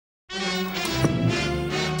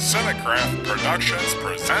Cinécraft Productions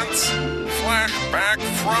presents Flashback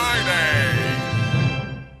Friday.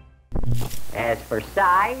 As for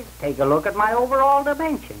size, take a look at my overall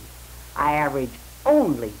dimensions. I average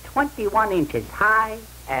only 21 inches high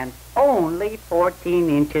and only 14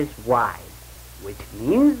 inches wide, which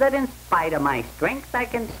means that in spite of my strength, I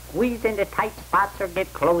can squeeze into tight spots or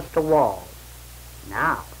get close to walls.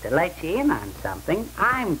 Now, to let you in on something,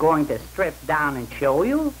 I'm going to strip down and show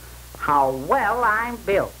you how well I'm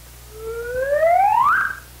built.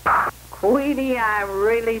 Queenie, I'm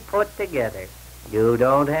really put together. You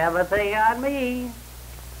don't have a thing on me.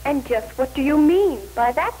 And just what do you mean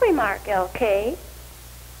by that remark, L.K.?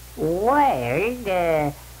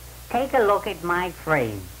 Well, take a look at my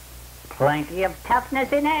frame. Plenty of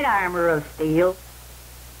toughness in that armor of steel.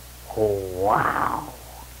 Oh, wow.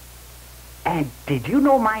 And did you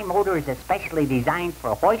know my motor is especially designed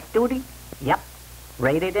for hoist duty? Yep.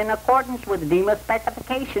 Rated in accordance with DEMA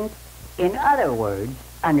specifications. In other words,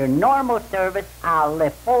 under normal service, I'll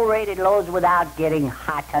lift full rated loads without getting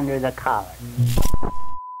hot under the collar.